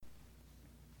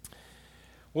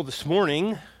Well, this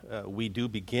morning we do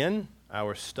begin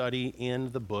our study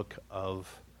in the book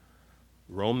of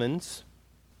Romans.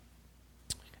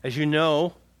 As you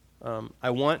know, I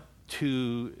want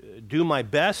to do my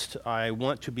best. I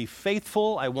want to be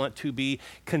faithful. I want to be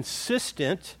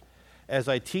consistent as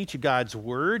I teach God's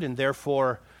Word, and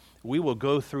therefore we will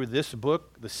go through this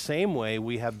book the same way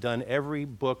we have done every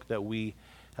book that we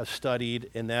have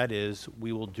studied, and that is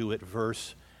we will do it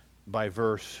verse by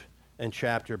verse and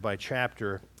chapter by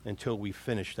chapter until we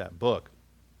finish that book.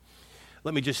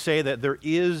 Let me just say that there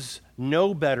is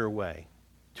no better way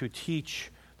to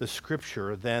teach the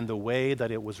Scripture than the way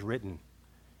that it was written.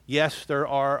 Yes, there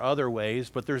are other ways,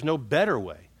 but there's no better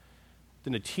way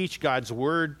than to teach God's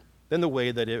Word than the way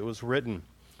that it was written.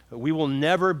 We will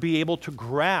never be able to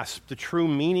grasp the true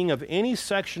meaning of any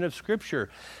section of Scripture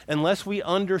unless we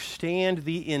understand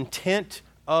the intent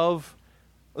of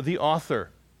the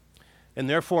author. And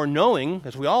therefore, knowing,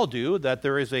 as we all do, that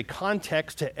there is a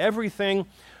context to everything,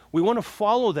 we want to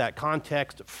follow that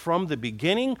context from the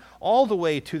beginning all the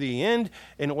way to the end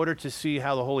in order to see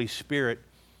how the Holy Spirit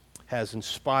has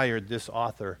inspired this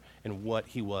author and what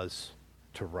he was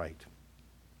to write.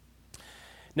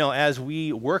 Now, as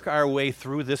we work our way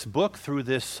through this book, through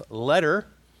this letter,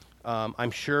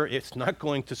 I'm sure it's not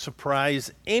going to surprise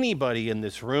anybody in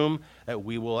this room that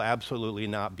we will absolutely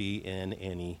not be in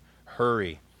any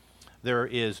hurry. There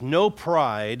is no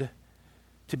pride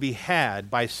to be had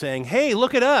by saying, hey,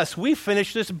 look at us, we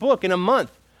finished this book in a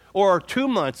month, or 2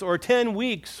 months, or 10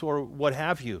 weeks, or what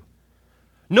have you.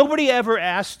 Nobody ever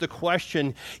asks the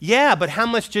question, yeah, but how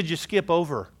much did you skip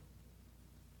over?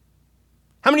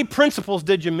 How many principles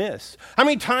did you miss? How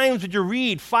many times did you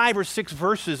read 5 or 6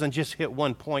 verses and just hit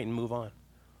one point and move on?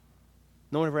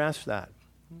 No one ever asks that.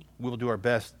 We will do our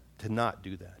best to not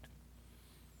do that.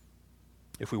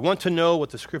 If we want to know what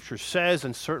the Scripture says,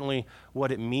 and certainly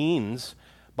what it means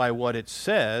by what it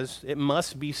says, it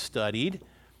must be studied,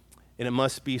 and it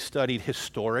must be studied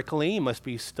historically, it must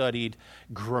be studied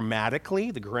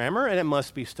grammatically, the grammar, and it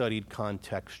must be studied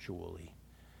contextually.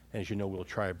 And as you know, we'll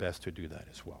try our best to do that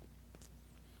as well.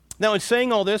 Now, in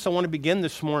saying all this, I want to begin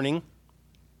this morning,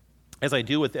 as I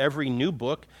do with every new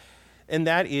book, and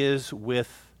that is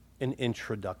with an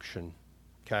introduction,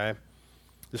 okay?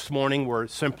 This morning, we're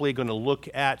simply going to look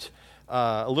at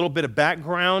a little bit of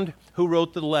background. Who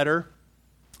wrote the letter?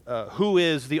 Who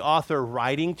is the author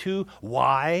writing to?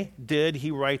 Why did he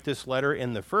write this letter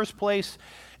in the first place?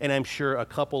 And I'm sure a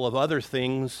couple of other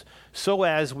things, so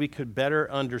as we could better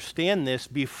understand this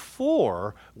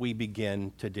before we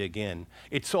begin to dig in.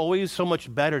 It's always so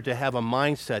much better to have a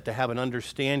mindset, to have an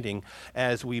understanding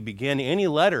as we begin any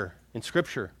letter in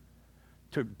Scripture,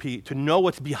 to know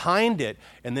what's behind it,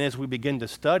 and then as we begin to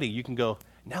study, you can go,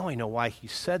 now I know why he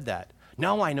said that.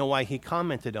 Now I know why he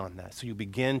commented on that. So you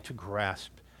begin to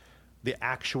grasp the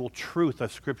actual truth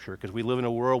of Scripture, because we live in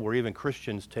a world where even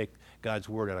Christians take God's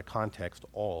Word out of context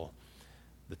all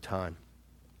the time.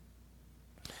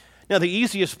 Now, the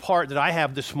easiest part that I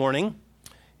have this morning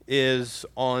is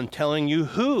on telling you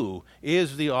who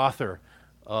is the author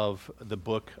of the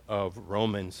book of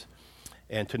Romans.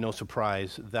 And to no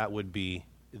surprise, that would be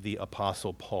the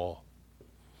Apostle Paul.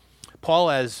 Paul,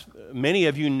 as many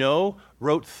of you know,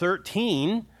 wrote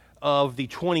 13 of the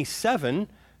 27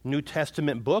 New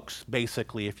Testament books,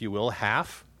 basically, if you will,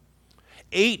 half.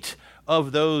 8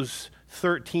 of those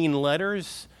 13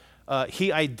 letters,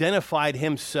 he identified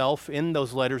himself in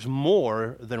those letters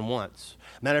more than once.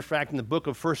 Matter of fact, in the book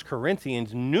of 1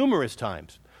 Corinthians, numerous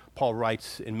times, Paul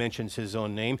writes and mentions his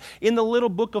own name. In the little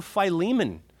book of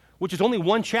Philemon, which is only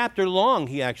 1 chapter long,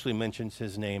 he actually mentions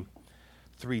his name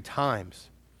 3 times.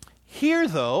 Here,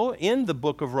 though, in the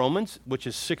book of Romans, which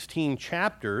is 16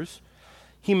 chapters,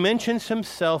 he mentions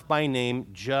himself by name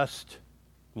just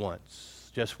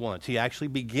once. Just once. He actually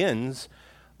begins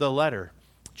the letter,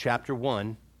 chapter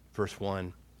 1, verse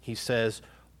 1. He says,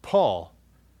 Paul,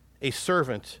 a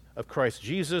servant of Christ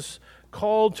Jesus,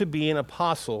 called to be an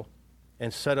apostle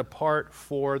and set apart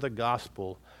for the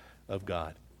gospel of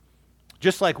God.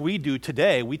 Just like we do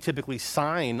today, we typically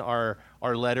sign our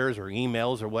letters or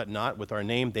emails or whatnot with our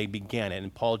name. They began it,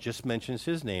 and Paul just mentions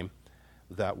his name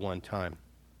that one time.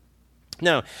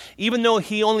 Now, even though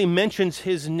he only mentions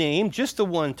his name just the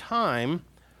one time,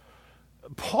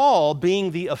 Paul, being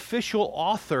the official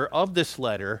author of this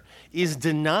letter, is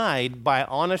denied by,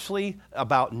 honestly,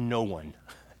 about no one.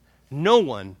 No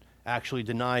one actually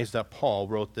denies that Paul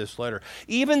wrote this letter.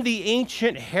 Even the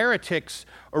ancient heretics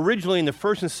originally in the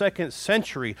 1st and 2nd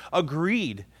century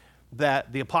agreed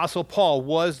that the Apostle Paul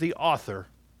was the author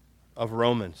of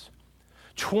Romans.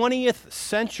 20th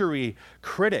century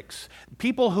critics,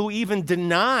 people who even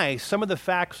deny some of the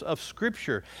facts of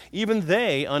Scripture, even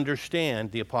they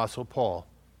understand the Apostle Paul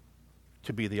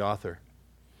to be the author.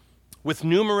 With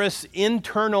numerous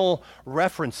internal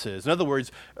references, in other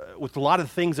words, with a lot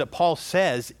of things that Paul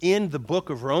says in the book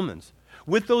of Romans,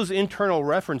 with those internal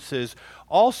references,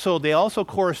 they also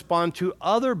correspond to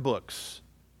other books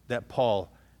that Paul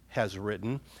has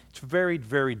written. It's very,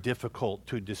 very difficult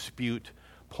to dispute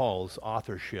Paul's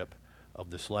authorship of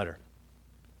this letter.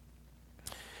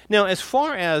 Now, as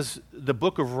far as the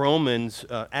book of Romans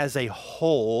as a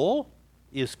whole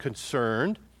is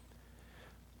concerned,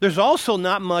 there's also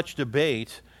not much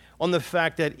debate on the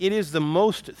fact that it is the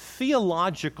most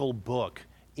theological book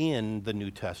in the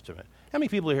New Testament. How many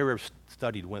people here have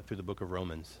went through the book of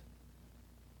Romans?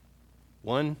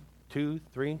 1, 2,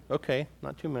 3? Okay,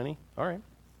 not too many. All right.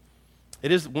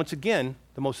 It is, once again,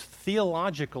 the most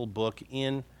theological book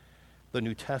in the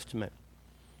New Testament.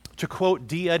 To quote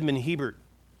D. Edmond Hebert,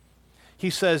 he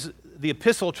says, the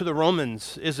epistle to the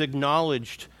Romans is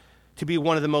acknowledged to be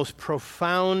one of the most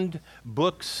profound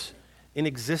books in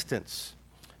existence.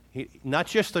 Not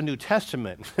just the New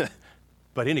Testament,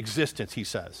 but in existence, he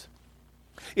says.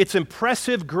 Its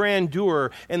impressive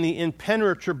grandeur and the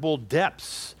impenetrable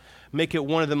depths make it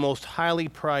one of the most highly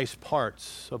prized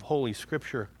parts of Holy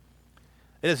Scripture.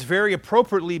 It has very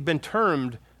appropriately been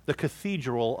termed the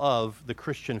cathedral of the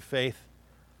Christian faith.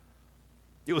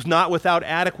 It was not without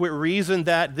adequate reason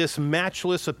that this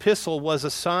matchless epistle was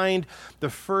assigned the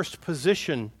first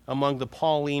position among the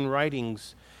Pauline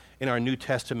writings in our New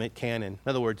Testament canon. In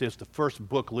other words, it's the first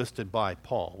book listed by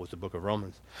Paul, was the book of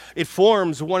Romans. It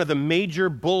forms one of the major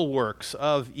bulwarks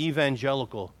of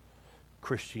evangelical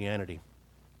Christianity.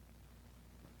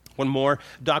 One more,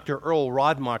 Dr. Earl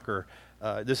Rodmacher,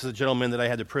 this is a gentleman that I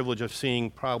had the privilege of seeing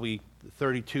probably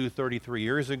 32, 33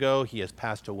 years ago. He has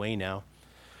passed away now.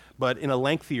 But in a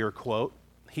lengthier quote,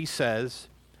 he says,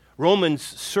 Romans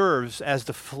serves as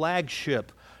the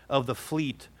flagship of the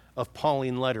fleet of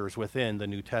Pauline letters within the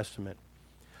New Testament.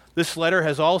 This letter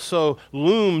has also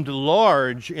loomed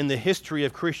large in the history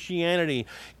of Christianity.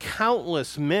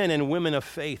 Countless men and women of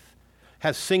faith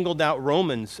have singled out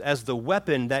Romans as the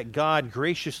weapon that God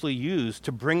graciously used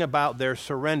to bring about their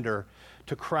surrender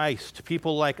to Christ.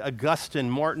 People like Augustine,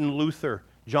 Martin Luther,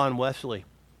 John Wesley,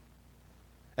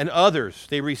 and others,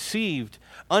 they received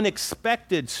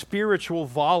unexpected spiritual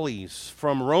volleys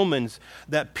from Romans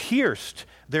that pierced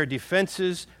their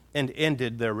defenses and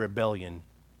ended their rebellion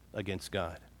against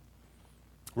God.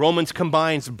 Romans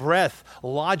combines breadth,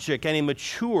 logic, and a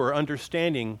mature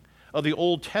understanding of the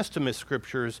Old Testament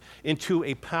scriptures into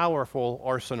a powerful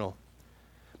arsenal.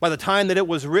 By the time that it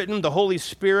was written, the Holy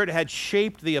Spirit had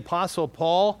shaped the Apostle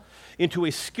Paul into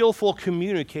a skillful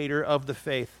communicator of the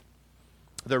faith.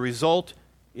 The result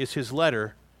is his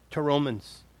letter to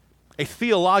Romans, a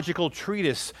theological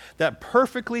treatise that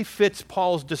perfectly fits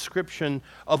Paul's description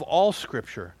of all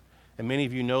Scripture. And many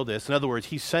of you know this. In other words,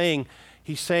 he's saying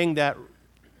that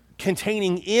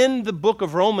containing in the book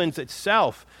of Romans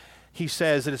itself, he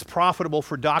says that it's profitable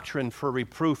for doctrine, for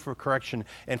reproof, for correction,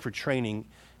 and for training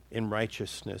in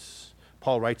righteousness.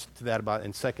 Paul writes to that about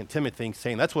in 2 Timothy,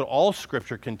 saying that's what all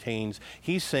Scripture contains.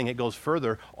 He's saying it goes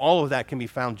further. All of that can be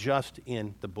found just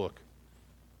in the book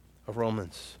of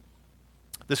Romans.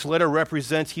 This letter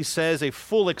represents, he says, a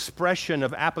full expression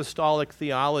of apostolic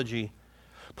theology.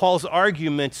 Paul's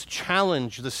arguments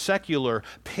challenge the secular,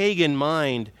 pagan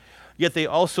mind, yet they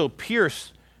also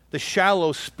pierce the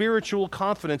shallow spiritual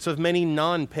confidence of many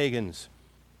non-pagans.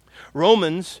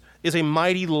 Romans is a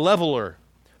mighty leveler,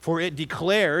 for it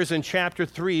declares in chapter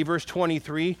 3, verse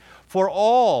 23, "For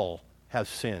all have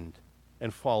sinned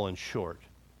and fallen short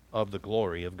of the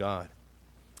glory of God."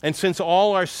 And since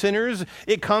all are sinners,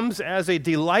 it comes as a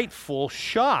delightful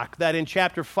shock that in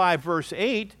chapter 5, verse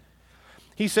 8,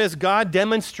 he says God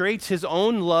demonstrates his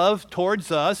own love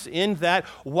towards us in that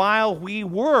while we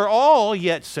were all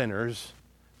yet sinners,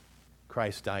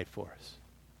 Christ died for us.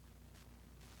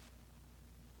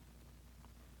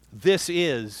 This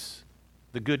is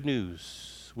the good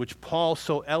news which Paul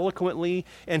so eloquently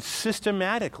and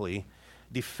systematically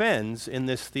defends in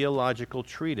this theological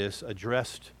treatise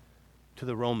addressed to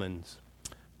the Romans,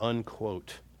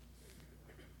 unquote.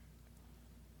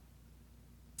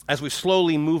 As we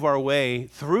slowly move our way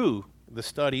through the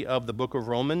study of the book of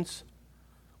Romans,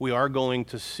 we are going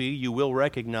to see, you will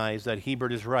recognize that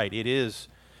Hebert is right. It is,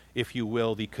 if you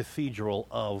will, the cathedral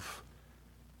of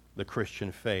the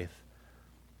Christian faith.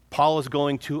 Paul is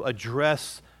going to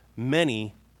address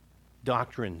many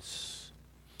doctrines.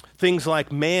 Things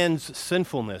like man's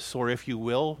sinfulness, or if you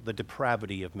will, the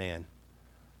depravity of man.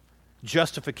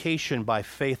 justification by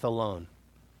faith alone,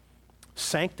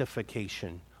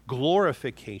 sanctification,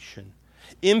 glorification,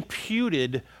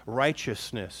 imputed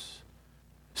righteousness,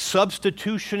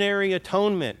 substitutionary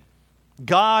atonement,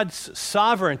 God's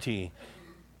sovereignty,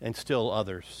 and still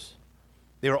others.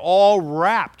 They're all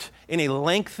wrapped in a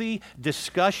lengthy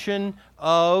discussion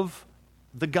of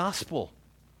the gospel.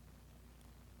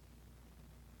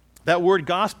 That word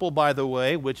gospel, by the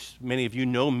way, which many of you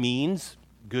know means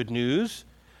good news,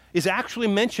 is actually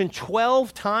mentioned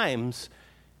 12 times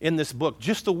in this book.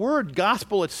 Just the word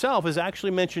gospel itself is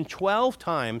actually mentioned 12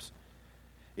 times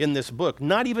in this book,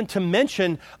 not even to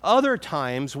mention other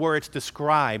times where it's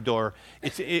described or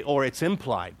it's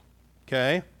implied,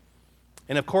 okay?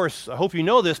 And of course, I hope you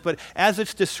know this, but as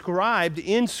it's described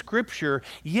in Scripture,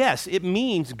 yes, it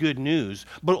means good news.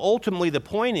 But ultimately, the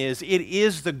point is, it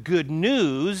is the good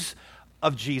news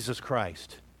of Jesus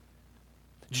Christ.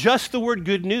 Just the word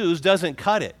good news doesn't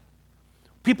cut it.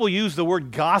 People use the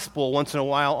word gospel once in a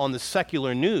while on the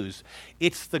secular news.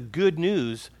 It's the good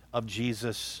news of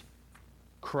Jesus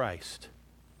Christ.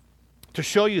 To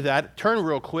show you that, turn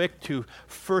real quick to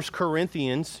 1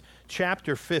 Corinthians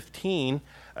chapter 15.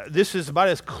 This is about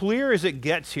as clear as it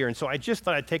gets here, and so I just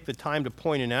thought I'd take the time to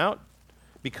point it out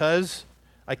because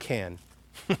I can.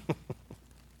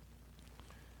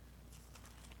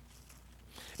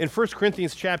 In 1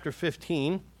 Corinthians chapter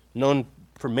 15, known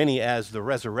for many as the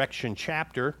resurrection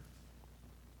chapter,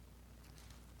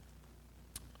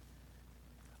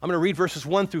 I'm going to read verses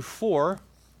 1 through 4.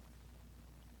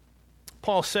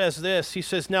 Paul says this. He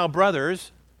says, "Now,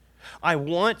 brothers, I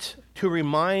want to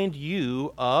remind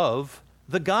you of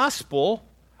the gospel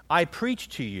I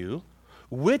preached to you,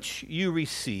 which you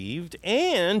received,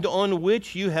 and on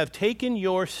which you have taken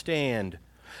your stand.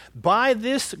 By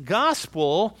this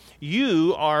gospel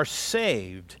you are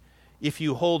saved, if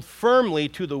you hold firmly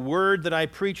to the word that I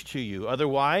preached to you.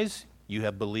 Otherwise, you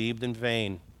have believed in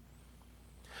vain.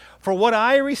 For what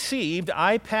I received,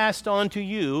 I passed on to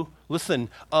you," listen,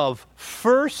 "of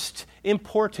first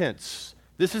importance."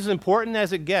 This is important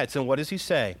as it gets. And what does he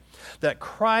say? "That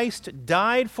Christ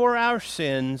died for our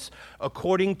sins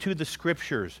according to the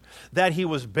Scriptures, that he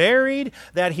was buried,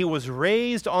 that he was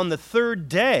raised on the third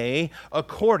day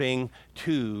according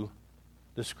to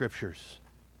the Scriptures."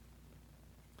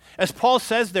 As Paul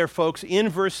says there, folks, in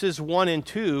verses 1 and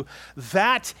 2,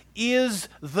 that is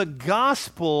the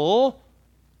gospel,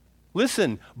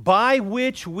 listen, by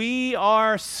which we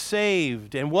are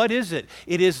saved. And what is it?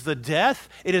 It is the death,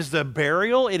 it is the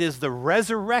burial, it is the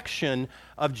resurrection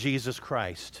of Jesus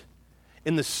Christ.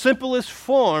 In the simplest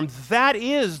form, that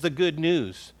is the good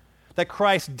news. That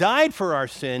Christ died for our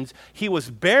sins, he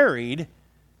was buried,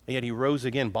 and yet he rose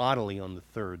again bodily on the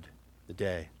third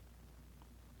day.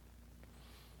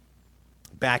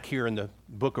 Back here in the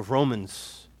book of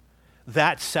Romans,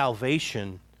 that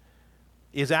salvation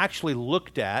is actually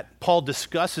looked at. Paul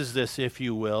discusses this, if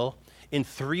you will, in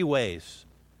three ways.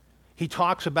 He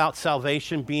talks about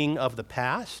salvation being of the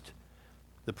past,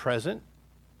 the present,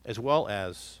 as well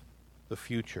as the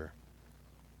future.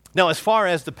 Now, as far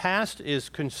as the past is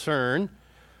concerned,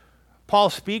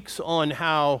 Paul speaks on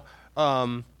how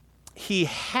God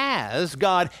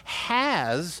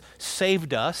has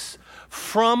saved us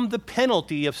from the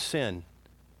penalty of sin.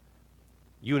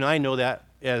 You and I know that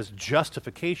as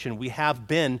justification. We have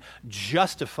been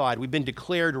justified. We've been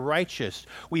declared righteous.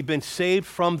 We've been saved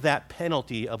from that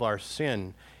penalty of our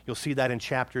sin. You'll see that in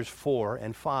chapters 4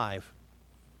 and 5.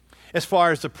 As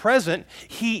far as the present,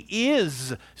 he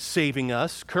is saving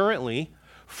us currently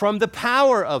from the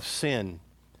power of sin.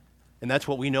 And that's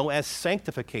what we know as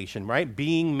sanctification, right?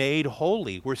 Being made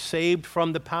holy. We're saved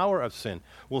from the power of sin.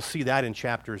 We'll see that in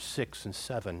chapters 6 and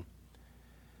 7.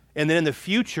 And then in the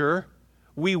future,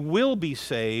 we will be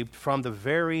saved from the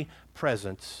very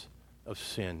presence of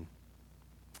sin.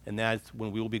 And that's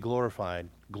when we will be glorified.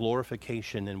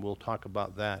 Glorification, and we'll talk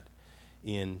about that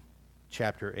in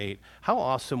chapter 8. How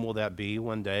awesome will that be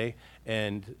one day?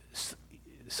 And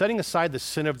setting aside the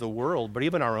sin of the world, but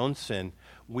even our own sin,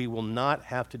 we will not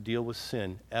have to deal with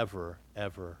sin ever,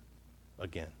 ever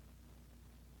again.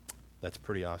 That's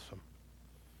pretty awesome.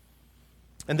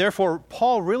 And therefore,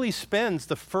 Paul really spends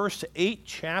the first 8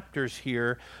 chapters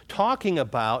here talking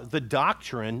about the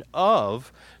doctrine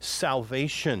of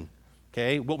salvation,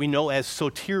 okay? What we know as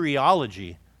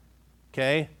soteriology,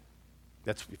 okay?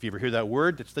 That's, if you ever hear that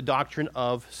word, it's the doctrine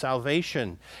of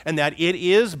salvation. And that it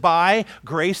is by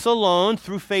grace alone,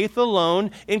 through faith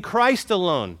alone, in Christ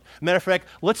alone. Matter of fact,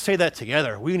 let's say that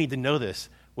together. We need to know this.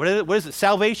 What is it?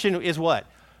 Salvation is what?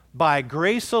 By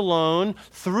grace alone,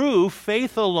 through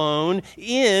faith alone,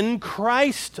 in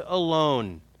Christ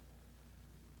alone.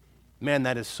 Man,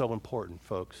 that is so important,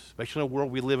 folks, especially in the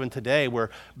world we live in today where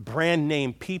brand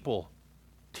name people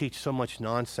teach so much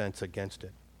nonsense against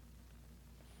it.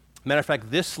 Matter of fact,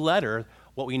 this letter,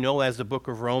 what we know as the book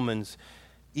of Romans,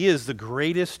 is the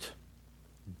greatest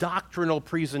doctrinal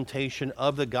presentation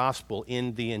of the gospel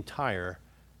in the entire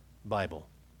Bible.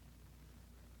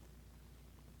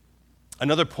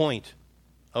 Another point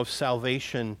of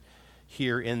salvation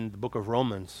here in the book of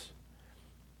Romans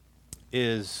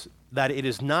is that it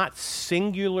is not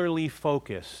singularly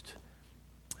focused.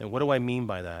 And what do I mean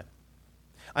by that?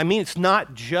 I mean it's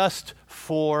not just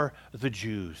for the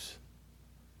Jews.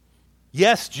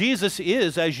 Yes, Jesus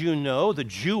is, as you know, the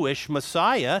Jewish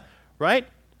Messiah, right?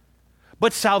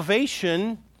 But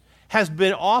salvation has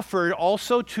been offered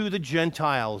also to the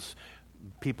Gentiles,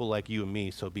 people like you and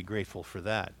me, so be grateful for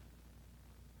that.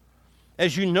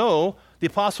 As you know, the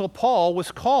Apostle Paul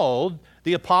was called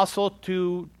the apostle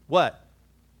to what?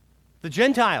 The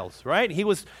Gentiles, right? He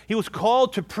was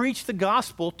called to preach the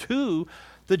gospel to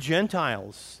the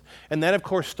Gentiles. And that, of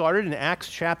course, started in Acts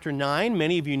chapter 9.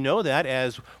 Many of you know that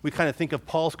as we kind of think of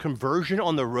Paul's conversion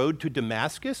on the road to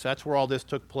Damascus. That's where all this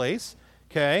took place,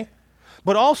 okay?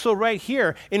 But also right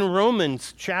here in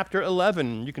Romans chapter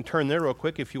 11. You can turn there real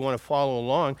quick if you want to follow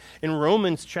along. In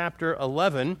Romans chapter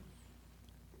 11,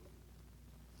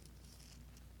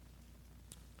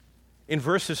 in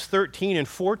verses 13 and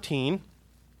 14,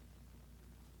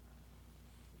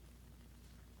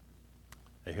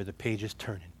 I hear the pages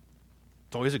turning.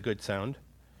 It's always a good sound.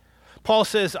 Paul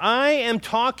says, I am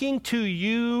talking to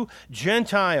you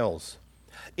Gentiles,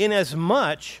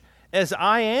 inasmuch as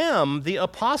I am the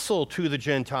apostle to the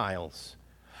Gentiles.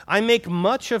 I make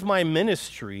much of my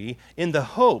ministry in the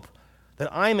hope that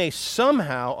I may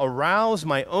somehow arouse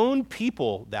my own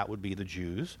people, that would be the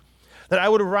Jews, that I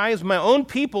would arouse my own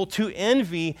people to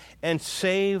envy and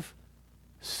save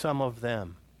some of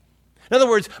them. In other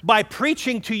words, by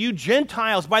preaching to you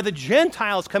Gentiles, by the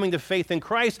Gentiles coming to faith in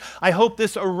Christ, I hope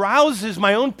this arouses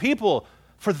my own people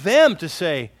for them to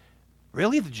say,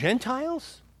 really, the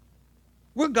Gentiles?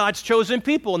 We're God's chosen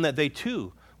people, and that they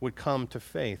too would come to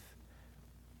faith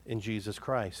in Jesus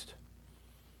Christ.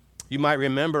 You might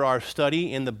remember our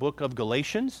study in the book of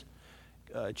Galatians,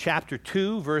 chapter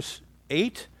 2, verse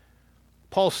 8.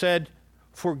 Paul said,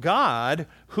 for God,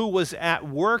 who was at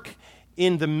work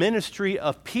in the ministry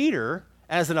of Peter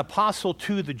as an apostle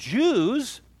to the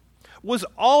Jews, was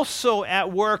also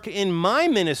at work in my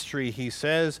ministry, he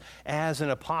says, as an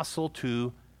apostle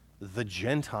to the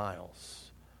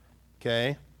Gentiles.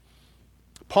 Okay?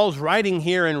 Paul's writing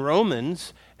here in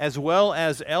Romans, as well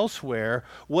as elsewhere,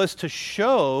 was to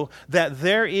show that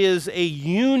there is a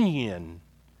union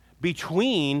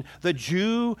between the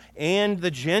Jew and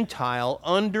the Gentile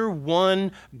under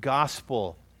one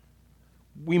gospel.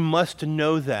 We must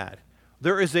know that.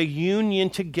 There is a union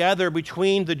together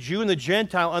between the Jew and the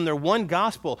Gentile under one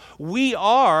gospel. We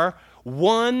are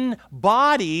one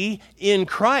body in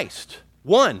Christ.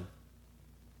 One.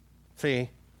 See?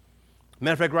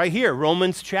 Matter of fact, right here,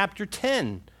 Romans chapter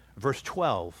 10, verse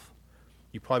 12.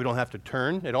 You probably don't have to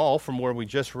turn at all from where we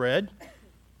just read.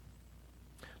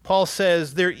 Paul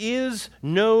says, there is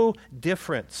no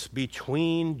difference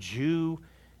between Jew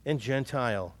and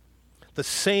Gentile. The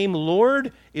same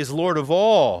Lord is Lord of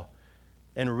all,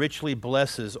 and richly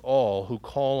blesses all who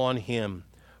call on him.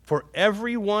 For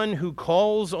everyone who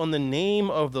calls on the name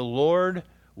of the Lord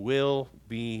will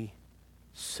be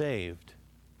saved.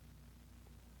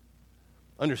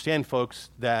 Understand, folks,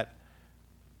 that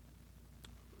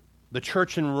the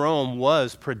church in Rome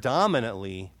was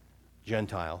predominantly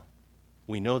Gentile.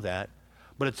 We know that.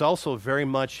 But it's also very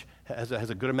much has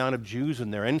a good amount of Jews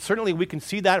in there. And certainly we can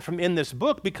see that from in this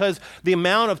book because the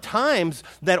amount of times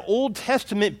that Old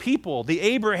Testament people, the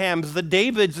Abrahams, the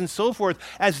Davids, and so forth,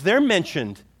 as they're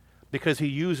mentioned, because he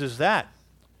uses that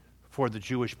for the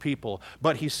Jewish people.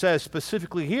 But he says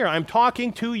specifically here, I'm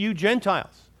talking to you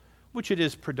Gentiles, which it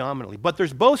is predominantly. But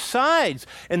there's both sides,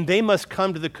 and they must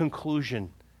come to the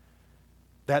conclusion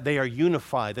that they are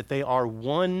unified, that they are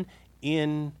one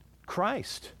in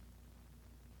Christ.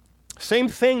 Same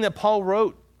thing that Paul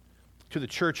wrote to the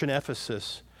church in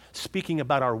Ephesus, speaking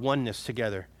about our oneness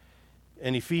together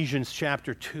in Ephesians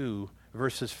chapter 2,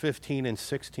 verses 15 and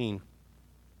 16.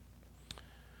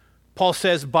 Paul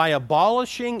says, by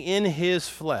abolishing in his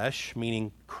flesh,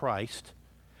 meaning Christ,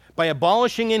 by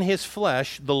abolishing in his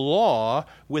flesh the law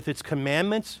with its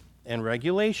commandments and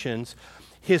regulations,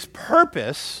 his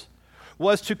purpose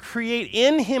was to create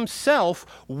in himself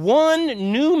one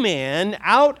new man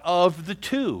out of the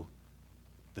two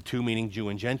meaning Jew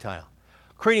and Gentile,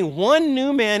 creating one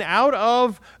new man out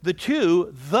of the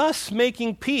two, thus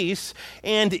making peace,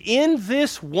 and in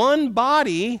this one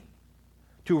body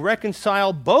to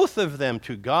reconcile both of them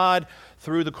to God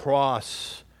through the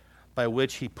cross, by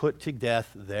which he put to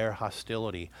death their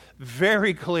hostility.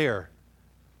 Very clear.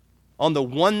 On the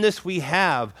oneness we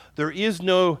have, there is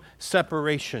no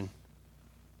separation.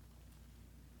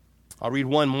 I'll read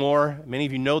one more. Many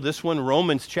of you know this one,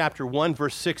 Romans chapter 1,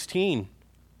 verse 16.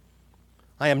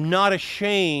 I am not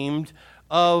ashamed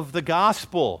of the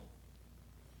gospel,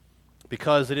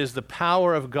 because it is the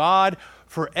power of God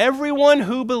for everyone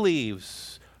who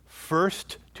believes,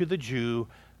 first to the Jew,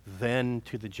 then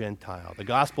to the Gentile. The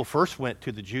gospel first went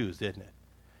to the Jews, didn't it?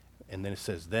 And then it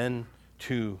says, then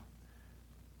to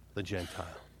the Gentile.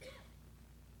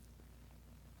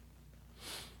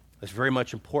 That's very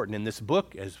much important in this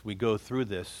book as we go through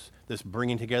this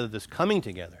bringing together, this coming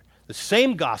together. The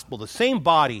same gospel, the same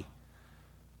body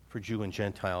for Jew and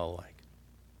Gentile alike.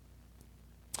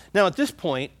 Now, at this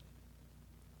point,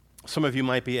 some of you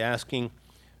might be asking,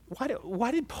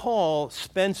 why did Paul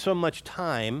spend so much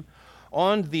time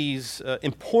on these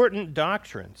important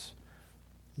doctrines?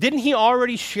 Didn't he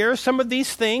already share some of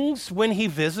these things when he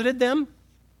visited them?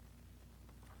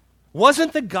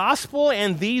 Wasn't the gospel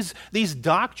and these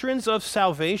doctrines of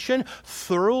salvation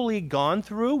thoroughly gone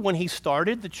through when he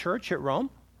started the church at Rome?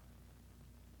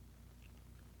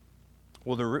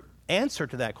 Well, the answer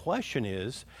to that question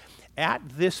is, at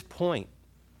this point,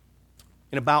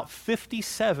 in about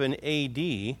 57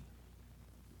 AD,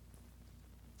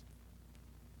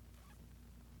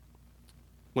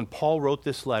 when Paul wrote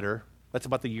this letter, that's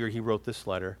about the year he wrote this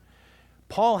letter,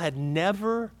 Paul had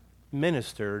never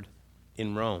ministered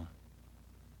in Rome.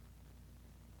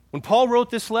 When Paul wrote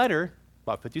this letter,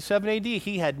 about 57 AD,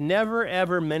 he had never,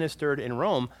 ever ministered in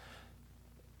Rome.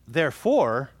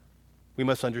 Therefore, we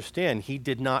must understand, he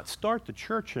did not start the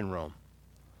church in Rome.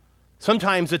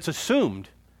 Sometimes it's assumed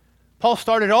Paul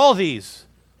started all these.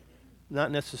 Not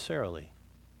necessarily.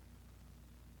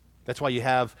 That's why you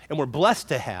have, and we're blessed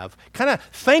to have, kind of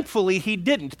thankfully he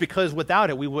didn't, because without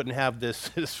it we wouldn't have this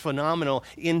phenomenal,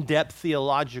 in-depth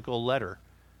theological letter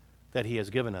that he has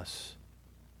given us.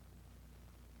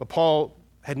 But Paul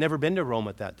had never been to Rome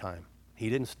at that time. He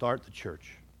didn't start the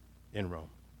church in Rome.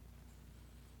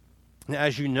 Now,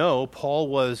 as you know, Paul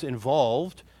was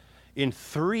involved in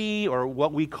three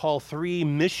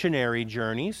missionary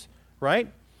journeys,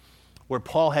 right? Where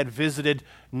Paul had visited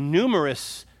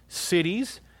numerous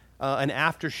cities, and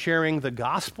after sharing the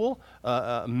gospel,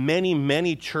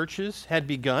 many churches had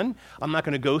begun. I'm not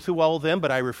going to go through all of them,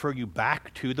 but I refer you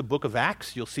back to the book of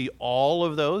Acts. You'll see all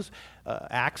of those.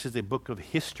 Acts is a book of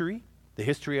history, the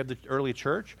history of the early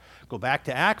church. Go back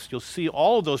to Acts, you'll see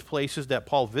all of those places that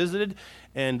Paul visited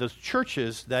and those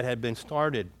churches that had been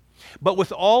started. But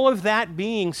with all of that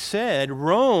being said,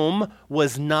 Rome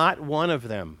was not one of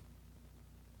them.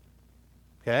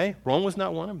 Okay? Rome was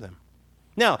not one of them.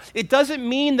 Now, it doesn't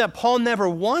mean that Paul never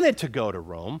wanted to go to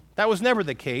Rome. That was never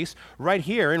the case. Right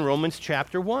here in Romans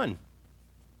chapter 1.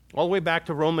 All the way back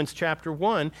to Romans chapter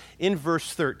 1 in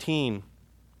verse 13.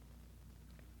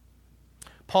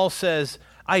 Paul says,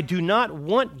 I do not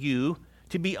want you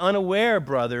to be unaware,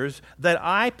 brothers, that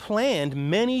I planned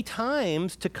many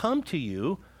times to come to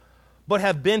you, but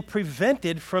have been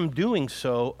prevented from doing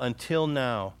so until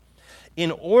now,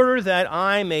 in order that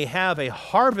I may have a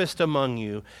harvest among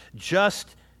you,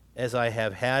 just as I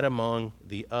have had among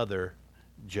the other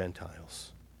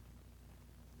Gentiles.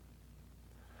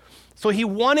 So he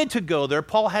wanted to go there.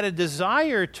 Paul had a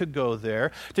desire to go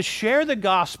there, to share the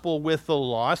gospel with the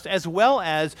lost, as well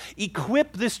as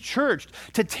equip this church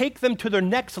to take them to their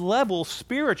next level,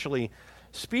 spiritually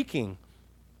speaking.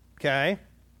 Okay?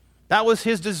 That was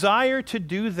his desire to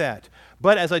do that.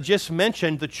 But as I just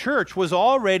mentioned, the church was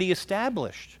already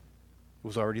established. It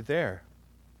was already there.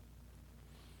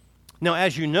 Now,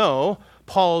 as you know,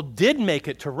 Paul did make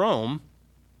it to Rome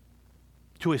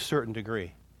to a certain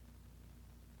degree.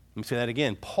 Let me say that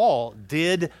again. Paul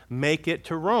did make it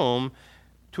to Rome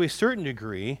to a certain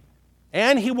degree,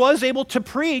 and he was able to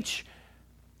preach,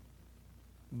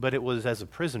 but it was as a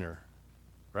prisoner,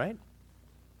 right?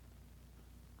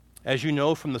 As you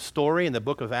know from the story in the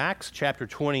book of Acts, chapter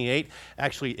 28,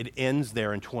 actually it ends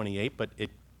there in 28, but it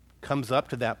comes up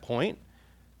to that point.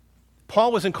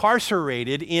 Paul was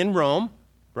incarcerated in Rome,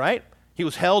 right? He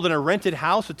was held in a rented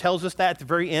house. It tells us that at the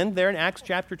very end there in Acts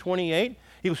chapter 28.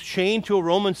 He was chained to a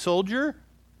Roman soldier.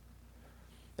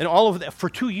 And all of that for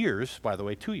 2 years, by the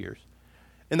way, 2 years.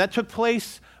 And that took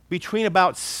place between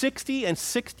about 60 and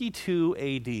 62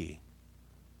 AD.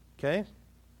 Okay?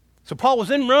 So Paul was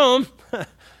in Rome,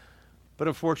 but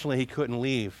unfortunately he couldn't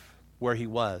leave. where he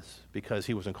was because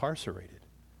he was incarcerated.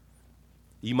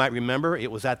 You might remember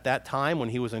it was at that time when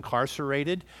he was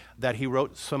incarcerated that he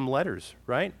wrote some letters,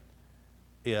 right?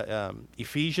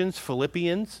 Ephesians,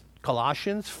 Philippians,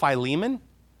 Colossians, Philemon.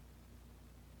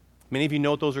 Many of you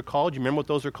know what those are called. You remember what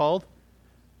those are called?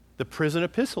 The prison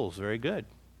epistles. Very good.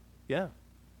 Yeah.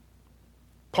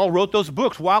 Paul wrote those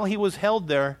books while he was held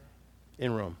there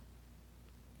in Rome.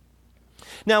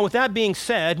 Now, with that being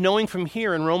said, knowing from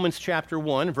here in Romans chapter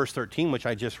 1, verse 13, which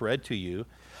I just read to you,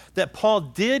 that Paul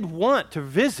did want to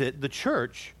visit the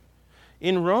church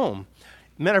in Rome.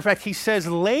 Matter of fact, he says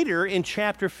later in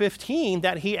chapter 15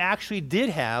 that he actually did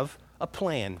have a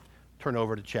plan. Turn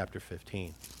over to chapter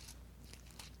 15.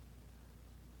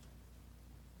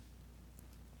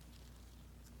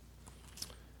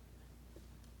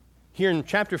 Here in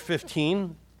chapter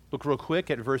 15, look real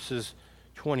quick at verses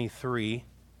 23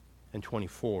 and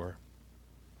 24.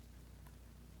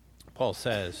 Paul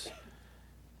says,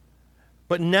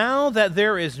 "But now that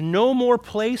there is no more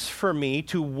place for me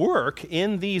to work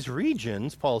in these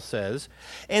regions," Paul says,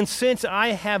 "and since I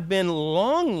have been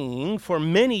longing for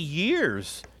many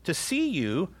years to see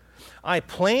you, I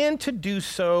plan to do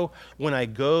so when I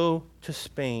go to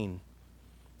Spain.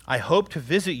 I hope to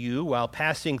visit you while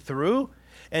passing through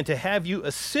and to have you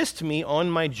assist me on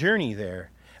my journey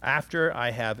there after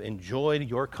I have enjoyed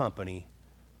your company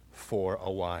for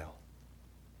a while."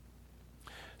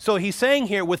 So he's saying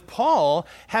here, with Paul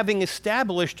having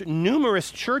established numerous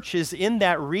churches in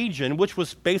that region, which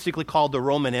was basically called the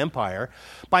Roman Empire,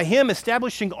 by him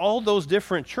establishing all those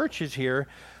different churches here,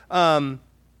 and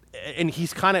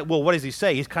he's kind of, well, what does he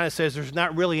say? He kind of says, there's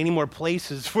not really any more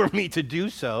places for me to do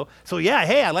so. So yeah,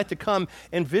 hey, I'd like to come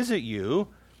and visit you,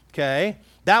 okay?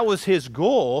 That was his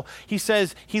goal. He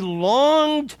says he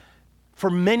longed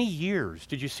for many years.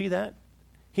 Did you see that?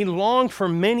 He longed for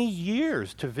many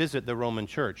years to visit the Roman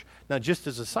church. Now, just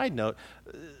as a side note,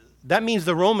 that means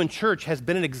the Roman church has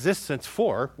been in existence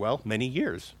for, well, many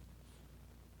years,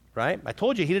 right? I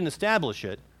told you he didn't establish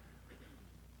it,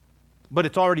 but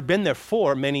it's already been there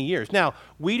for many years. Now,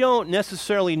 we don't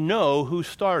necessarily know who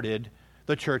started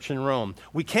the church in Rome.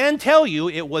 We can tell you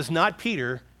it was not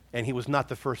Peter, and he was not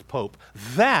the first pope.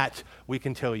 That, we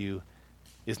can tell you,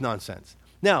 is nonsense.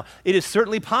 Now, it is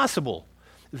certainly possible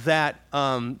that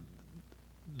the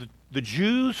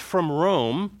Jews from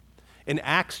Rome in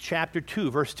Acts chapter 2,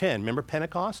 verse 10, remember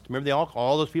Pentecost? Remember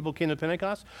all those people came to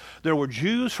Pentecost? There were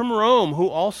Jews from Rome who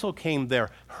also came there,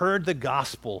 heard the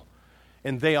gospel,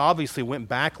 and they obviously went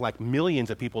back like millions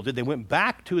of people did. They went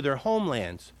back to their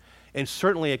homelands. And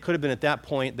certainly it could have been at that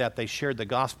point that they shared the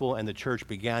gospel and the church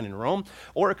began in Rome.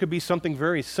 Or it could be something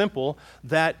very simple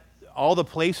that all the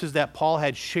places that Paul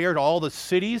had shared, all the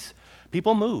cities,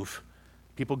 people move.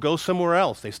 People go somewhere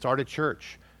else. They start a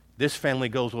church. This family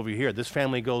goes over here. This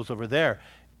family goes over there.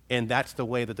 And that's the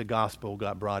way that the gospel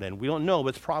got brought in. We don't know, but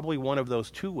it's probably one of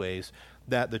those two ways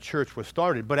that the church was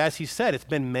started. But as he said, it's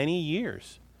been many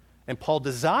years. And Paul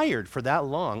desired for that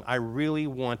long, I really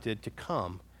wanted to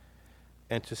come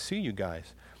and to see you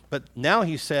guys. But now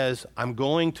he says, I'm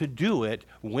going to do it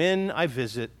when I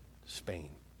visit Spain.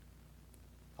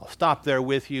 I'll stop there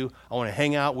with you. I want to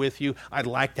hang out with you. I'd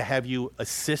like to have you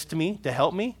assist me, to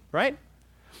help me, right?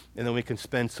 And then we can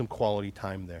spend some quality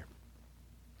time there.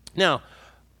 Now,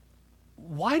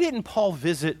 why didn't Paul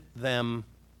visit them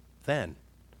then?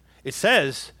 It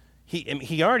says he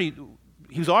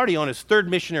was already on his third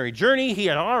missionary journey. He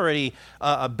had already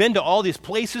been to all these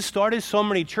places, started so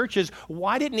many churches.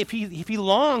 Why didn't, if he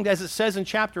longed, as it says in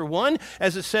chapter 1,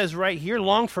 as it says right here,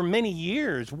 longed for many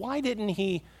years, why didn't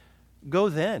he go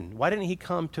then? Why didn't he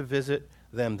come to visit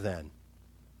them then?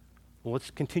 Well,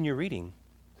 let's continue reading.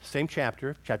 Same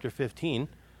chapter, chapter 15,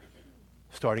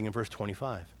 starting in verse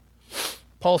 25.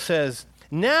 Paul says,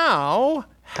 "Now,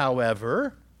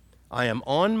 however, I am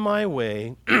on my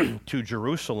way to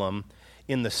Jerusalem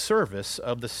in the service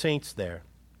of the saints there.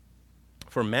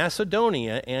 For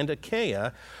Macedonia and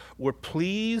Achaia were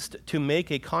pleased to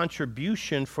make a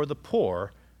contribution for the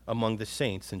poor among the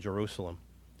saints in Jerusalem.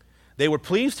 They were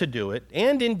pleased to do it,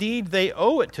 and indeed they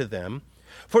owe it to them.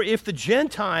 For if the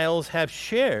Gentiles have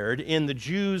shared in the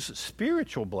Jews'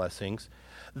 spiritual blessings,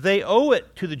 they owe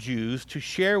it to the Jews to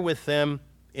share with them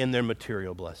in their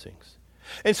material blessings.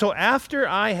 And so after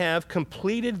I have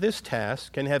completed this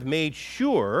task and have made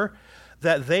sure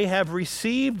that they have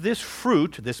received this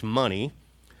fruit, this money,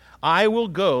 I will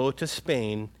go to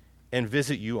Spain and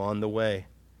visit you on the way.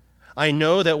 I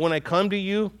know that when I come to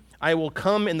you, I will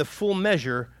come in the full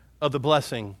measure of the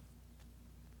blessing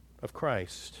of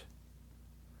Christ."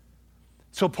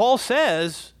 So Paul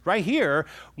says right here,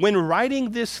 when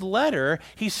writing this letter,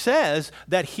 he says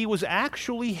that he was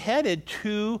actually headed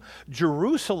to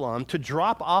Jerusalem to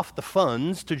drop off the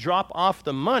funds, to drop off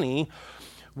the money,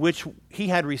 which he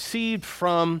had received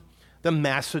from the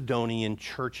Macedonian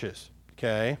churches.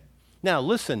 Okay? Now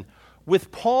listen,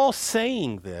 with Paul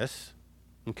saying this,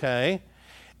 okay,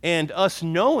 and us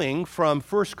knowing from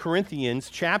 1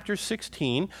 Corinthians chapter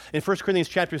 16, in 1 Corinthians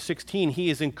chapter 16, he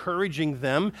is encouraging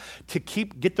them to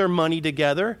get their money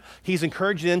together. He's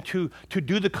encouraging them to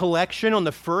do the collection on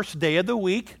the first day of the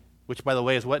week, which, by the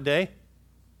way, is what day?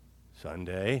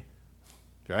 Sunday,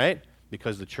 right?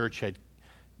 Because the church had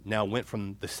now went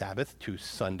from the Sabbath to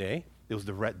Sunday. It was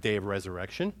the day of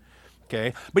resurrection.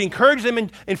 Okay? But he encouraged them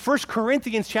in 1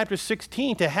 Corinthians chapter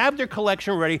 16 to have their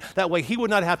collection ready. That way he would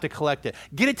not have to collect it.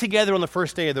 Get it together on the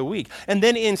first day of the week. And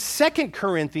then in 2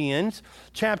 Corinthians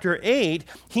chapter 8,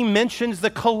 he mentions the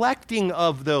collecting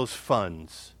of those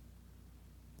funds.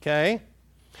 Okay?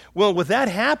 Well, with that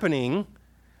happening,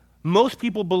 most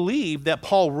people believe that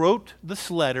Paul wrote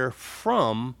this letter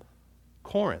from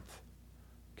Corinth.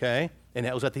 Okay? And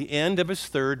that was at the end of his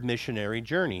third missionary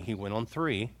journey. He went on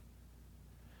 3.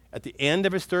 At the end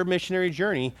of his third missionary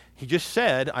journey, he just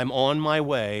said, I'm on my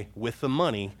way with the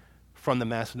money from the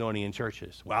Macedonian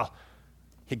churches. Well,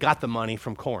 he got the money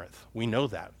from Corinth. We know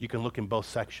that. You can look in both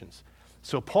sections.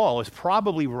 So Paul is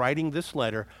probably writing this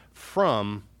letter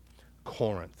from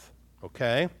Corinth,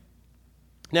 okay?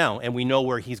 Now, and we know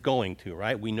where he's going to,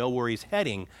 right? We know where he's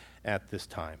heading at this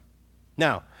time.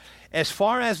 Now, as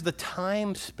far as the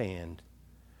time span,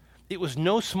 it was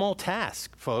no small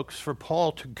task, folks, for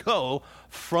Paul to go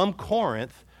from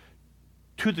Corinth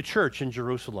to the church in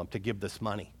Jerusalem to give this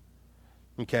money.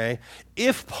 Okay?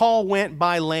 If Paul went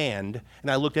by land, and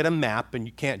I looked at a map, and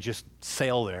you can't just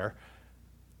sail there,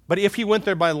 but if he went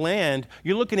there by land,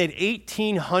 you're looking at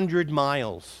 1,800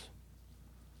 miles.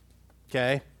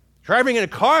 Okay? Driving in a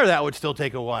car, that would still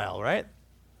take a while, right?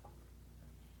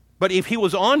 But if he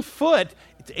was on foot,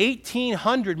 it's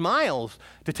 1,800 miles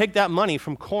to take that money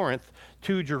from Corinth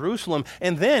to Jerusalem.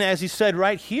 And then, as he said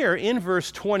right here in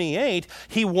verse 28,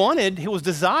 he was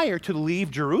desired to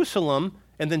leave Jerusalem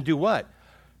and then do what?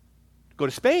 Go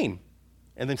to Spain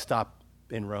and then stop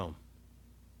in Rome.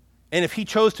 And if he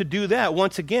chose to do that,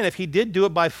 once again, if he did do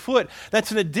it by foot,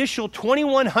 that's an additional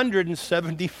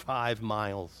 2,175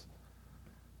 miles.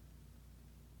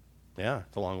 Yeah,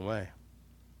 it's a long way.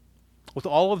 With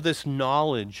all of this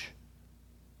knowledge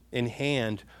in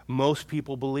hand, most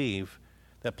people believe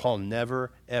that Paul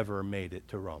never, ever made it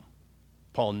to Rome.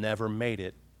 Paul never made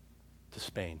it to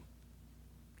Spain.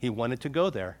 He wanted to go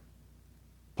there.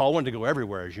 Paul wanted to go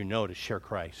everywhere, as you know, to share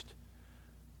Christ.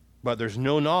 But there's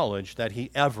no knowledge that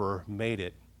he ever made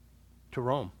it to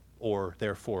Rome or,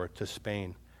 therefore, to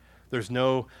Spain. There's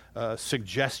no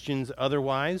suggestions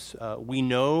otherwise. We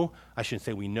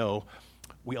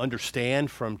understand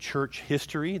from church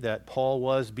history that Paul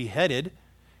was beheaded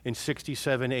in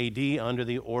 67 AD under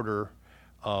the order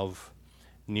of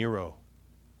Nero.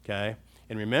 Okay?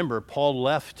 And remember, Paul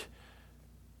left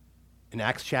in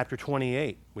Acts chapter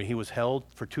 28, where he was held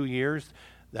for 2 years.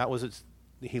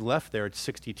 He left there at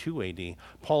 62 AD.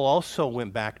 Paul also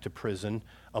went back to prison,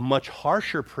 a much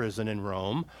harsher prison in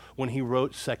Rome, when he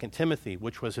wrote 2 Timothy,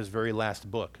 which was his very last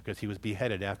book, because he was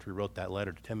beheaded after he wrote that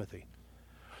letter to Timothy.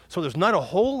 So there's not a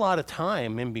whole lot of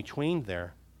time in between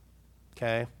there,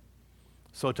 okay?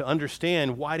 So to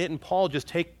understand, why didn't Paul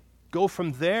just go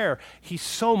from there? He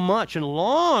so much and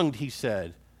longed, he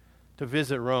said, to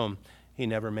visit Rome. He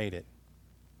never made it.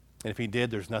 And if he did,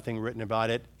 there's nothing written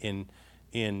about it in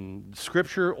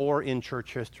Scripture or in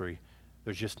church history.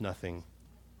 There's just nothing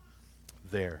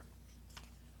there.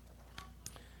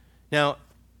 Now,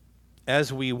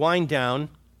 as we wind down,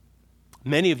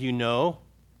 many of you know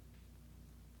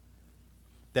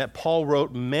that Paul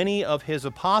wrote many of his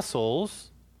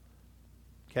epistles.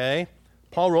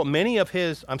 Paul wrote many of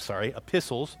his,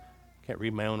 epistles. Can't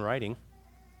read my own writing.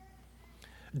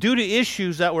 Due to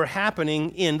issues that were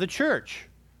happening in the church,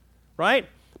 right?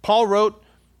 Paul wrote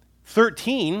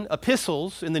 13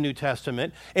 epistles in the New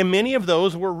Testament, and many of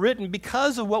those were written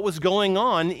because of what was going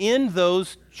on in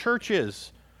those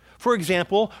churches. For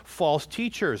example, false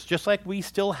teachers, just like we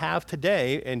still have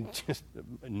today, and just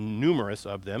numerous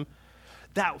of them.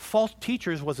 That false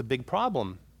teachers was a big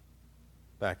problem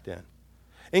back then.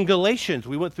 In Galatians,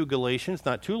 we went through Galatians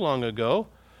not too long ago.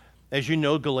 As you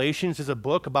know, Galatians is a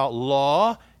book about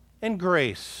law and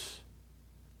grace.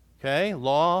 Okay?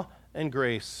 Law and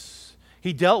grace.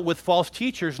 He dealt with false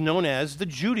teachers known as the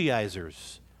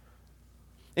Judaizers.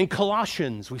 In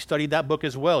Colossians, we studied that book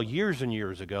as well years and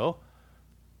years ago.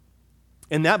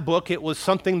 In that book, it was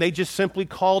something they just simply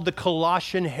called the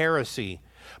Colossian heresy.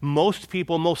 Most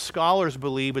people, most scholars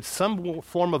believe it's some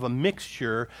form of a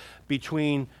mixture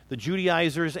between the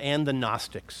Judaizers and the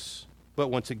Gnostics. But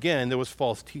once again, there was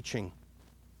false teaching.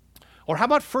 Or how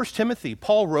about 1 Timothy?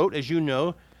 Paul wrote, as you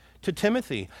know, to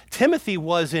Timothy. Timothy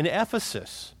was in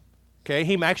Ephesus. Okay,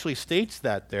 he actually states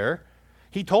that there.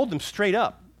 He told them straight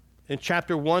up in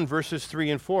chapter 1, verses 3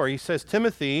 and 4. He says,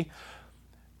 Timothy,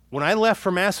 when I left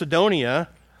for Macedonia,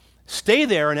 stay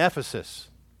there in Ephesus.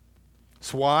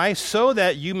 That's why? So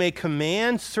that you may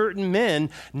command certain men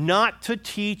not to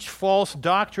teach false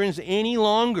doctrines any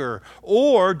longer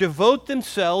or devote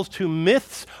themselves to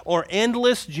myths or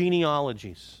endless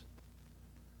genealogies.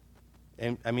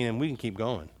 And we can keep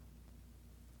going.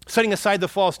 Setting aside the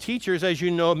false teachers, as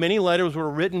you know, many letters were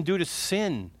written due to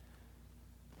sin,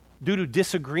 due to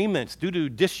disagreements, due to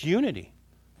disunity.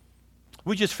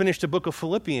 We just finished the book of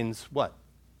Philippians,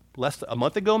 a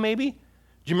month ago maybe?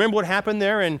 Do you remember what happened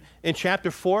there in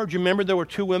chapter 4? Do you remember there were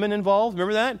two women involved?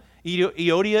 Remember that?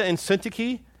 Euodia and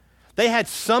Syntyche? They had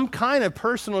some kind of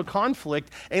personal conflict,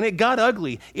 and it got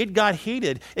ugly. It got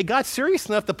heated. It got serious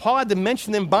enough that Paul had to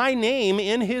mention them by name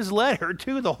in his letter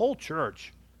to the whole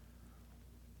church.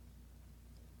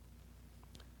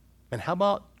 And how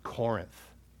about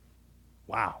Corinth?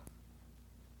 Wow.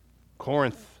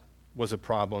 Corinth was a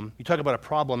problem. You talk about a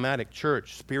problematic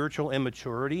church, spiritual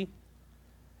immaturity,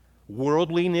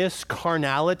 worldliness,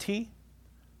 carnality.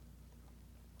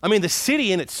 The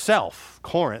city in itself,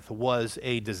 Corinth, was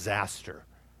a disaster.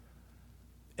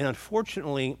 And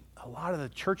unfortunately, a lot of the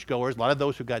churchgoers, a lot of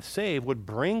those who got saved, would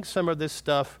bring some of this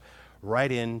stuff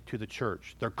right into the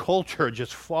church. Their culture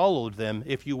just followed them,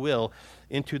 if you will,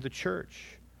 into the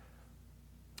church.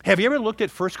 Have you ever looked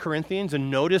at 1 Corinthians and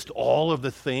noticed all of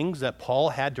the things that Paul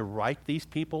had to write these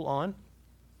people on?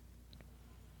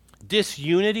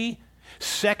 Disunity,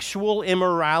 sexual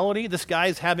immorality. This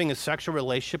guy's having a sexual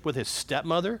relationship with his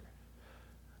stepmother.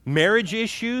 Marriage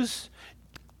issues.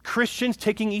 Christians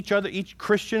taking each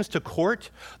Christians to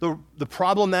court. The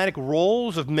problematic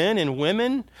roles of men and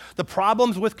women. The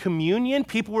problems with communion.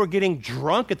 People were getting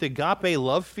drunk at the agape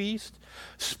love feast.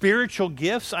 Spiritual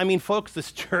gifts. Folks,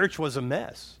 this church was a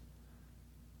mess.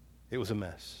 It was a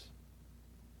mess.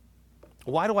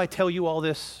 Why do I tell you all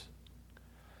this?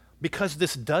 Because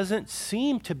this doesn't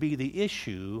seem to be the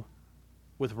issue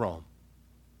with Rome.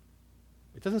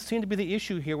 It doesn't seem to be the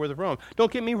issue here with Rome.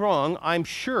 Don't get me wrong, I'm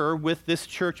sure with this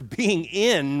church being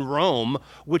in Rome,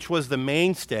 which was the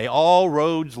mainstay, all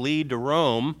roads lead to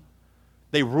Rome.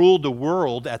 They ruled the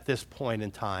world at this point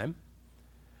in time.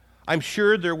 I'm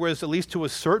sure there was, at least to a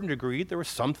certain degree, there were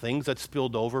some things that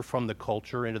spilled over from the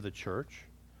culture into the church.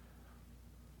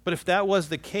 But if that was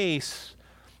the case,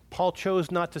 Paul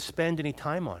chose not to spend any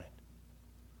time on it.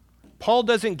 Paul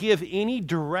doesn't give any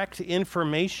direct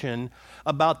information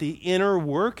about the inner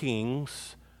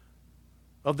workings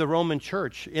of the Roman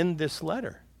church in this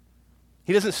letter.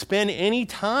 He doesn't spend any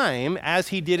time, as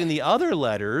he did in the other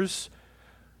letters,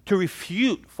 to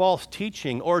refute false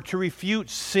teaching or to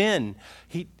refute sin.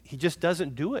 He just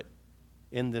doesn't do it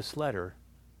in this letter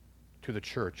to the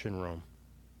church in Rome.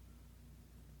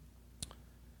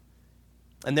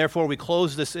 And therefore, we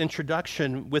close this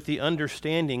introduction with the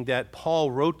understanding that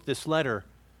Paul wrote this letter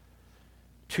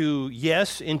to,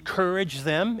 yes, encourage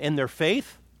them in their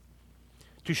faith,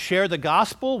 to share the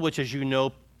gospel, which, as you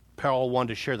know, Paul wanted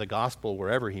to share the gospel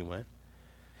wherever he went,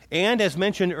 and, as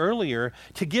mentioned earlier,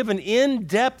 to give an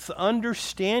in-depth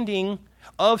understanding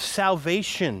of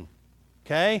salvation,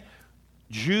 okay?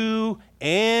 Jew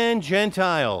and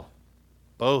Gentile,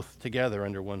 both together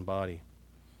under one body.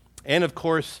 And, of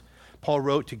course, Paul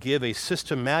wrote to give a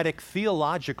systematic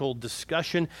theological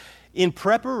discussion in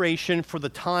preparation for the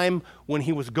time when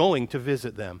he was going to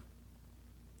visit them.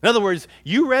 In other words,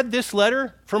 you read this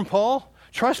letter from Paul.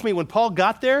 Trust me, when Paul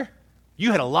got there,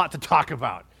 you had a lot to talk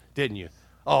about, didn't you?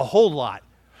 A whole lot.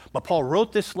 But Paul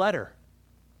wrote this letter,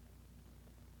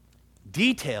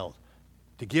 detailed,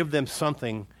 to give them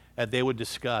something that they would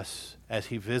discuss as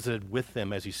he visited with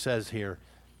them, as he says here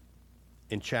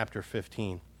in chapter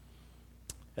 15.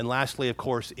 And lastly, of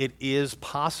course, it is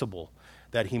possible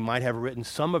that he might have written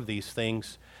some of these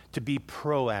things to be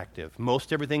proactive.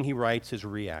 Most everything he writes is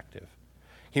reactive.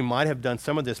 He might have done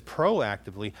some of this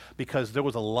proactively because there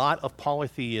was a lot of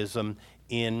polytheism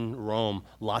in Rome,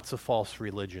 lots of false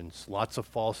religions, lots of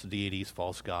false deities,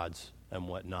 false gods, and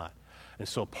whatnot. And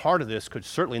so part of this could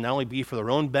certainly not only be for their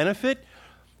own benefit,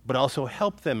 but also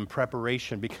help them in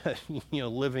preparation because,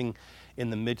 living in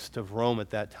the midst of Rome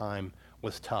at that time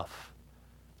was tough.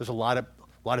 There's a lot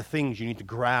of things you need to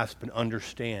grasp and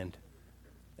understand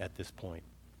at this point.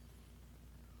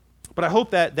 But I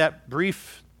hope that that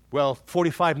brief,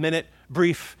 45-minute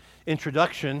brief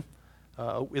introduction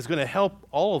is going to help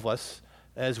all of us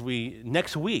as we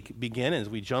next week begin, as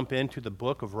we jump into the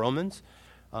book of Romans.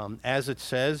 As it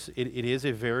says, it is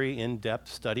a very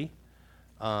in-depth study.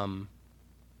 Some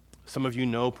of you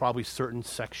know probably certain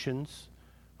sections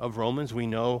of Romans. A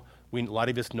lot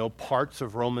of us know parts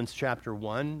of Romans chapter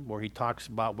 1, where he talks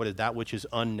about what is that which is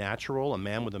unnatural, a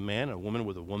man with a man, a woman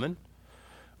with a woman.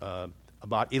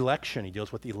 About election, he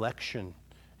deals with election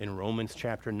in Romans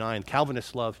chapter 9.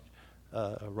 Calvinists love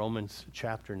Romans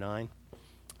chapter 9.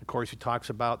 Of course, he talks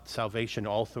about salvation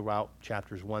all throughout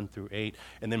chapters 1 through 8,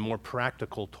 and then more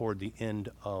practical toward the end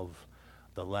of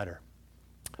the letter.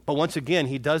 But once again,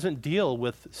 he doesn't deal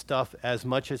with stuff as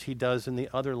much as he does in the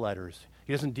other letters.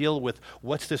 He doesn't deal with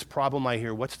what's this problem I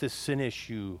hear, what's this sin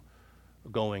issue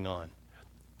going on.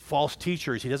 False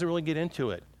teachers, he doesn't really get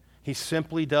into it. He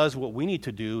simply does what we need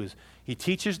to do is he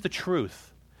teaches the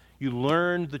truth. You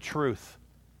learn the truth.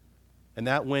 And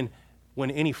that when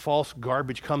any false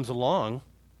garbage comes along,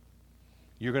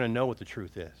 you're going to know what the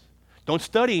truth is. Don't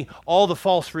study all the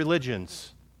false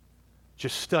religions.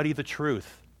 Just study the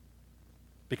truth.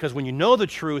 Because when you know the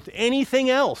truth, anything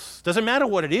else, doesn't matter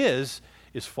what it is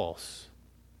false.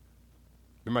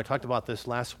 Remember I talked about this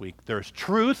last week. There's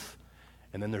truth,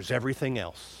 and then there's everything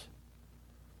else.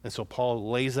 And so Paul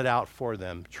lays it out for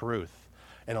them, truth,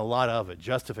 and a lot of it,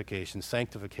 justification,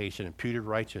 sanctification, imputed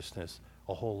righteousness,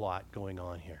 a whole lot going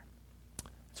on here.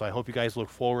 So I hope you guys look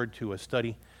forward to a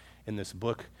study in this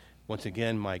book. Once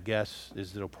again, my guess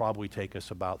is it'll probably take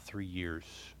us about 3 years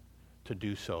to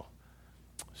do so.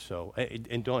 So,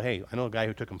 and don't, hey, I know a guy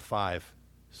who took him 5,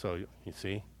 so you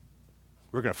see,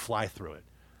 we're going to fly through it.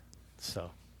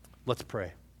 So let's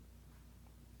pray.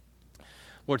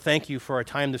 Lord, thank you for our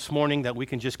time this morning that we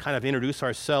can just kind of introduce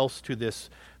ourselves to this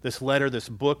letter, this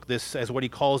book, this, as what he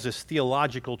calls this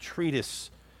theological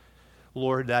treatise,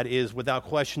 Lord, that is without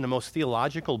question the most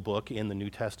theological book in the New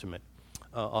Testament.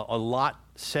 A lot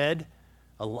said,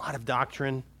 a lot of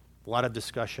doctrine, a lot of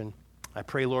discussion. I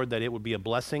pray, Lord, that it would be a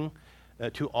blessing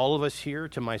to all of us here,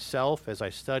 to myself as I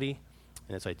study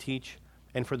and as I teach,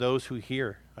 and for those who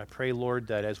hear. I pray, Lord,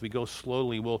 that as we go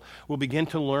slowly, we'll begin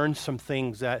to learn some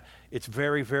things that it's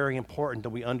very, very important that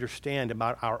we understand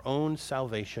about our own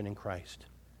salvation in Christ.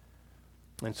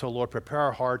 And so, Lord, prepare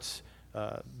our hearts,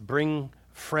 bring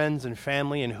friends and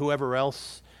family and whoever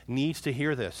else needs to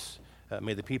hear this.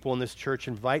 May the people in this church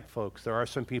invite folks. There are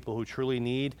some people who truly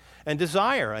need and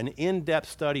desire an in-depth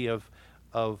study of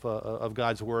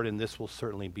God's Word, and this will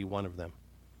certainly be one of them.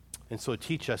 And so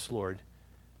teach us, Lord,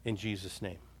 in Jesus'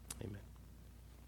 name. Amen.